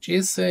 She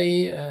is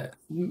a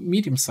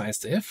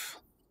medium-sized if.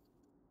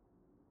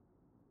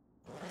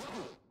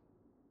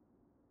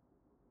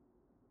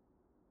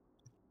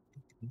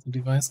 The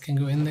device can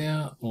go in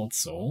there.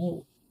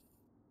 Also,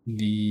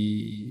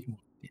 the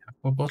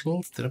aqua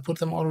bottles. Did I put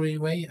them already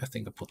away? I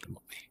think I put them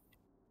away.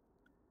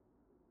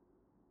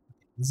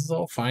 This is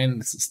all fine.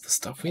 This is the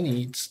stuff we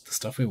need, the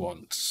stuff we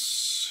want.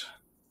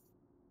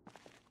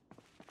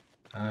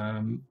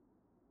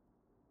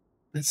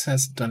 This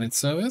has done its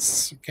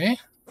service. Okay.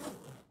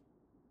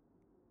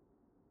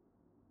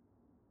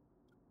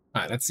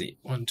 Alright, let's see.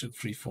 1, 2,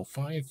 3, 4,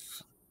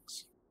 5,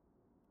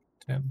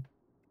 10,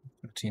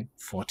 13,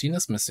 14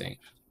 is missing.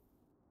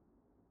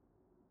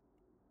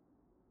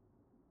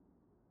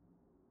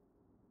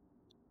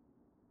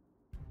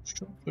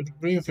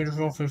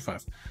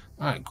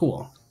 Alright,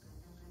 cool.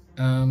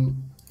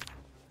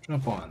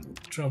 Drop on,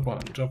 drop on,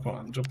 drop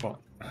on, drop on.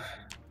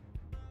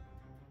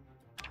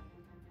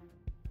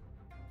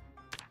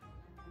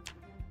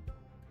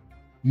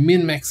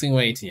 Min-maxing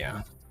weight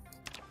here.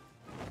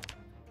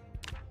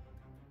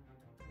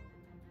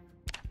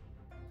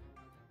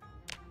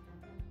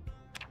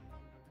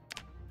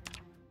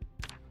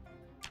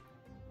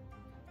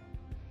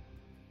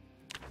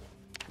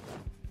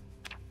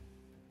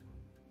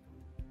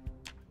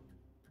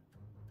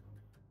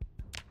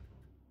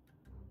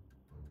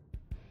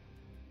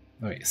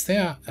 Wait, is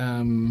there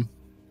no,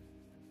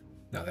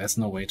 there's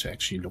no way to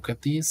actually look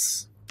at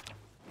these.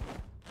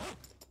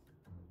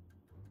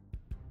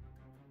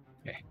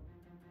 Okay.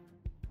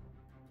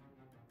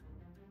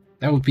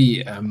 That would be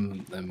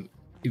even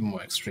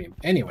more extreme.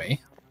 Anyway,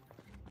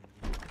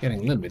 getting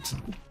a little bit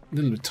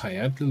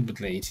tired, a little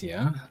bit late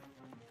here.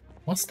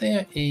 Was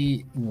there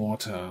a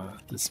water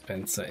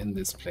dispenser in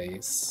this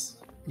place?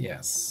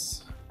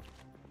 Yes.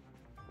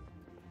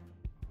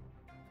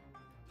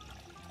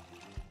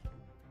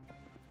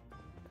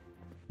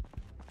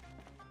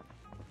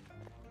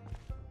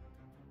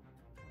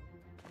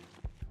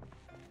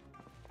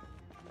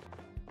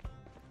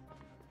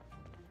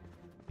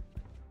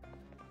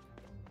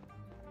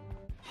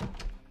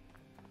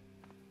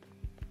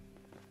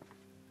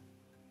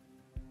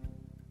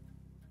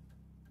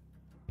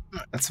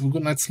 Let's have a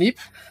good night's sleep.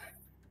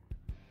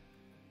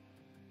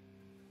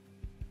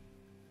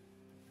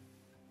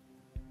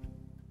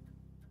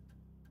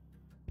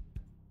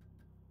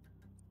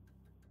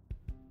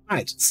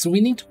 Right, so we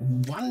need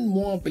one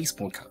more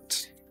baseball card,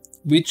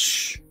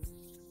 which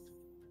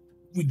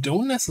we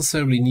don't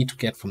necessarily need to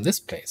get from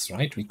this place,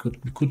 right? We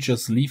could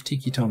just leave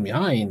TikiTown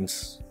behind,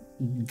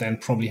 then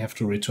probably have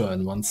to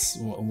return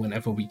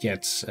whenever we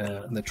get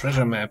the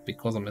treasure map,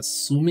 because I'm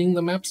assuming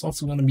the map's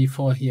also going to be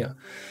for here.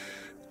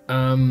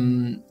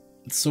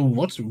 So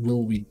what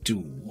will we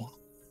do?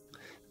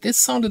 This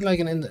sounded like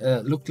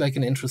looked like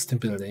an interesting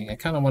building. I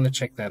kind of want to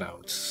check that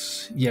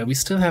out. Yeah, we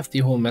still have the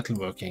whole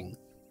metalworking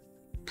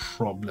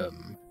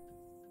problem.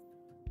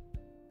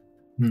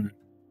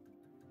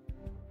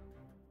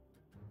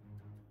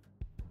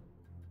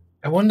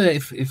 I wonder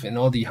if in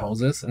all the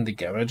houses and the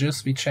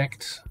garages we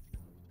checked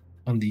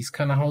on these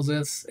kind of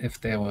houses,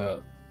 if there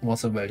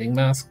was a welding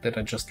mask that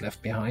I just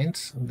left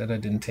behind that I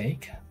didn't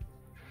take.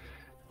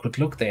 Could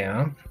look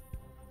there.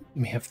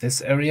 We have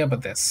this area,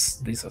 but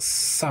these are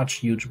such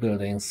huge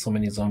buildings, so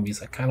many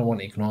zombies, I kind of want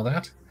to ignore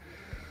that.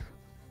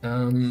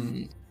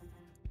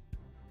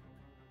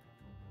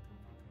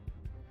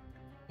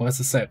 Well, as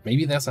I said,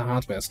 maybe there's a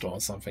hardware store or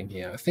something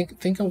here. I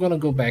think I'm gonna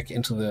go back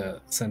into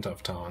the center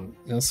of town.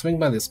 You know, swing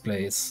by this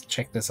place,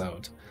 check this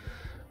out,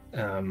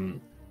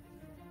 and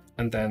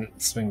then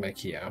swing back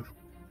here.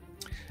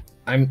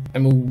 I'm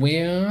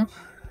aware.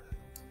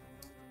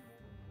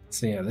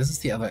 So yeah, this is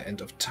the other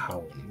end of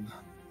town.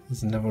 This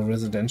is another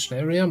residential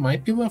area.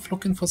 Might be worth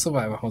looking for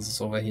survival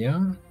houses over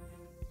here.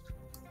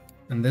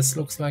 And this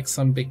looks like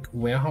some big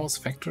warehouse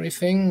factory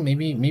thing.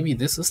 Maybe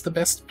this is the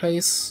best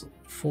place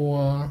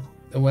for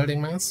a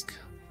welding mask.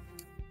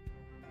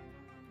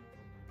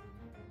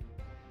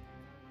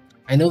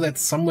 I know that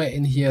somewhere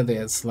in here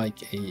there's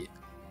like a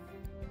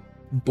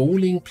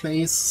bowling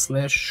place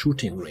slash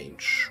shooting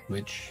range,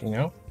 which, you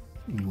know,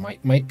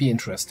 might be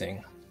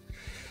interesting.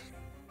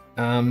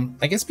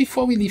 I guess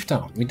before we leave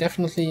town,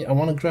 I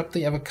want to grab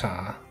the other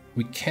car.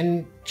 We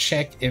can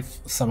check if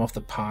some of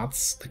the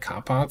parts, the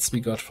car parts we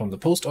got from the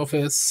post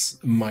office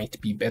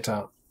might be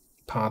better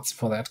parts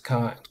for that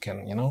car, and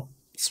can, you know,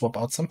 swap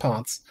out some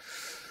parts,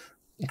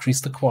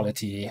 increase the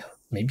quality,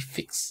 maybe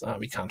fix.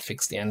 We can't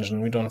fix the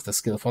engine, we don't have the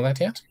skill for that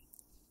yet.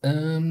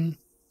 Gotta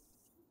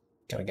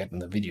get in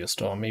the video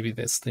store, maybe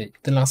this the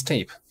last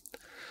tape.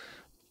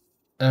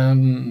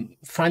 Find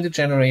a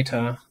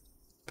generator,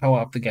 power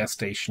up the gas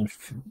station,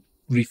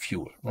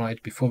 refuel,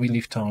 right? Before we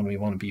leave town, we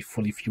want to be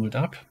fully fueled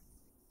up.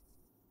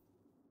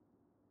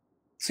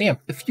 So yeah,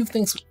 a few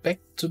things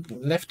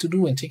left to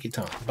do in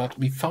TikiTown, but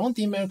we found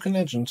the American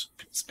Legend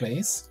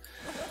place.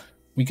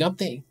 We got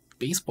the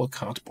baseball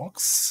card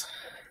box,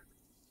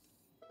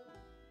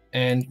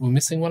 and we're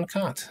missing one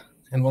card.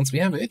 And once we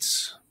have it,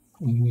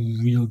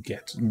 we'll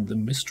get the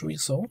mystery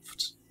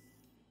solved,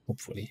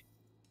 hopefully.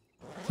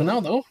 For now,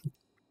 though,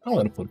 I'm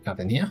gonna put a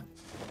card in here.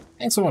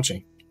 Thanks for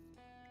watching.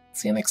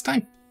 See you next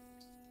time.